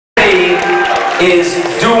is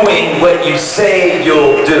doing what you say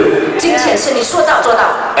you'll do. 金钱是你说到做到。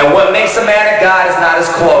 And what makes a man of God is not his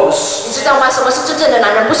clothes. 你知道吗？什么是真正的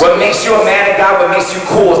男人？不是。What makes you a man of God, what makes you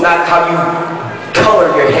cool, is not how you color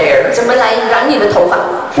your hair. 怎么来染你的头发？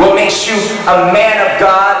 What makes you a man of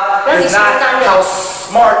God is not how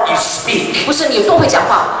smart you speak. 不是你有多会讲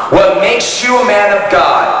话。 What makes you a man of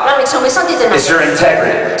God 让你成为上帝的男 is your 人，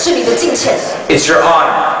 integrity. 是你的敬虔， It's your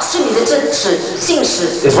honor. 是你的真实、信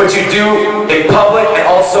实。 It's what you do in public and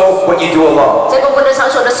also what you do alone. 在公共的场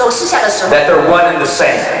所的时候，私下的时候， That they're one and the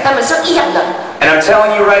same. 他们是一样的。 And I'm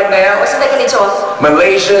telling you right 我 now, 现在跟你说，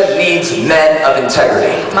 Malaysia needs men of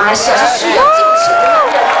integrity. 马来西亚是需要敬虔的男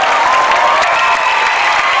人。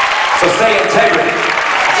 So say integrity.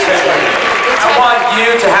 敬虔。 I want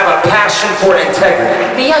you to have a passion for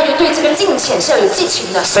integrity. 你要有对这个敬虔是要有激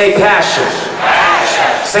情的。 Say passion.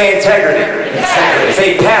 Say integrity.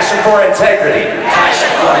 Say passion for integrity.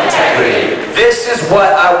 This is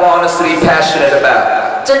what I want us to be passionate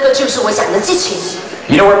about. 这个就是我讲的激情。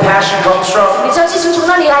 You know where passion comes from? 你知道激情从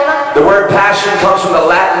哪里来吗？ The word passion comes from the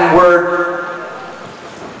Latin word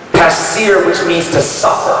pasere, which means to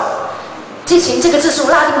suffer. 激情这个字是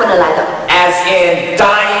拉丁文的来的， As in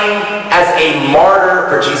dying as a martyr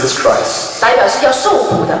for Jesus Christ. 代表是要受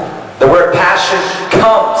苦的。 The word passion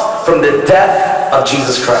comes from the death of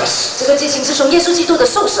Jesus Christ. 这个激情是从耶稣基督的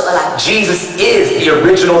受死而来。 Jesus is the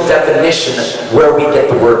original definition where we get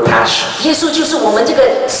the word passion. 耶稣就是我们这个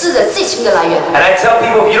是的激情的来源。 And I tell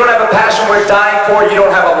people, if you don't have a passion worth dying for, you don't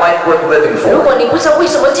have a life worth living 如 for. 果你不知道为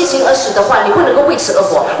什么激情而死的话，你不能够为此而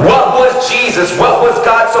活。 What was Jesus? What was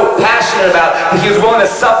God so passionate about that he was willing to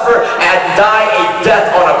suffer and die a death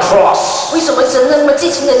on a cross? 为什么神那么激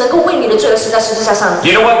情的能够为你的罪而死在十字架上？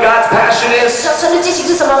 You know what God's passion is? 知道神的激情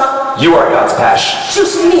是什么吗？ You are God's passion. 就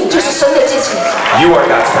是你，就是神的激情。 You are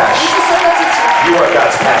God's 你 passion. 是神的激情， You are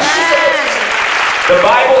God's 你 passion. 是神的激情。 The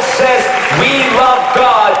Bible says we love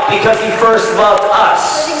God because he first loved 圣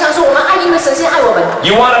us. 经上说我们爱，因为神先爱我们。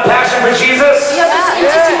 You want a passion for 你 Jesus? 要对神有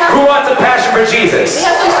激情吗？ Who wants a passion for 你 Jesus? 要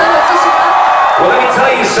对神有激情吗？ Well, let me tell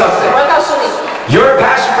you 我 something. 要告诉你， Your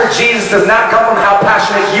passion for Jesus does not come from how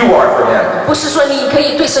passionate you are for him. 不是说你可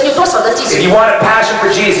以对神有多少的激 If 情， you want a passion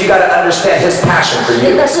for Jesus, you got to understand his passion for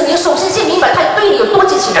you. 但是你首先先明白他对你有多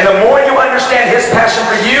激情。 And the more you understand his passion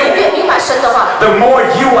for 你 you, 越明白神的话， the more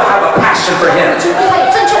you will have a passion for him. 就对他有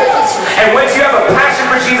正确的激情。 And once you have a passion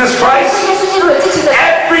for Jesus 对 Christ, 耶稣基督有激情的，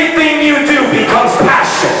 everything you do becomes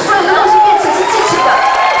passion. 所有的东西变成是激情的。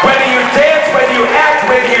 Whether you dance, whether you act,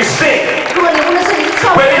 whether you sing, 如果你无论是你是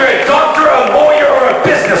跳舞， whether you're a doctor, a lawyer, or a 是医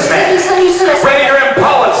businessman, 生、律师的， whether you're in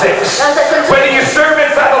politics, 然后在政治， whether you serve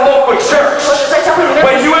inside the local church, 或者在教会里面，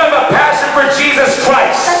 when you have a passion for Jesus 但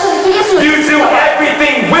Christ, 是你对耶稣有 you 激情 do 的话，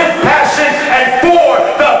 everything with passion and for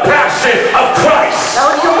the passion of Christ. 然后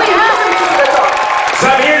你就为了这个激情的做。 So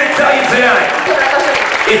I'm here to tell you tonight, 就来告诉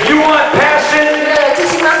你， if you want passion, 你要有激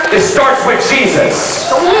情吗？ it starts with Jesus.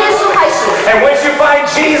 从耶稣开始， And once you find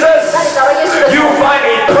Jesus, 当你找到耶稣的时 you 候， find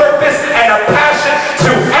a purpose and a passion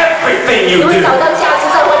to everything 你 you 会 do. 找到价值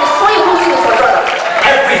在我你所有东西你所做的，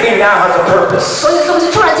 Everything now has a purpose. 所有东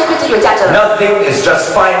西突然间变成有价值了， Nothing is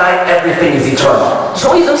just finite, everything is eternal.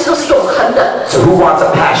 所有东西都是永恒的。 So who wants a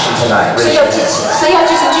passion tonight? 谁 Raise 要 your 激 hand. 情？谁要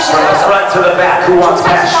激情？举起 From 来 the。 front to the back, who 从 wants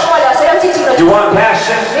开始到 passion? 末了，谁要激情了？ You want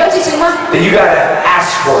passion? 你要激情吗？ Then you gotta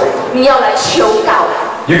ask for it. 你要来求告，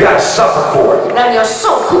 You gotta suffer for it. 那你要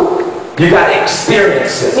受苦， You gotta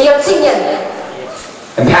experience it. 你要经验。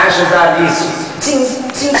 And passion's not easy. 激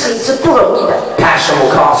情是不容易的， Passion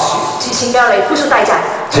will cost you. 激情要来付出代价。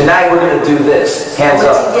 Tonight we're gonna do this. 我 Hands 们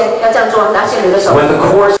up. 今天要这样做，拿起你的手。 When the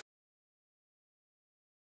chorus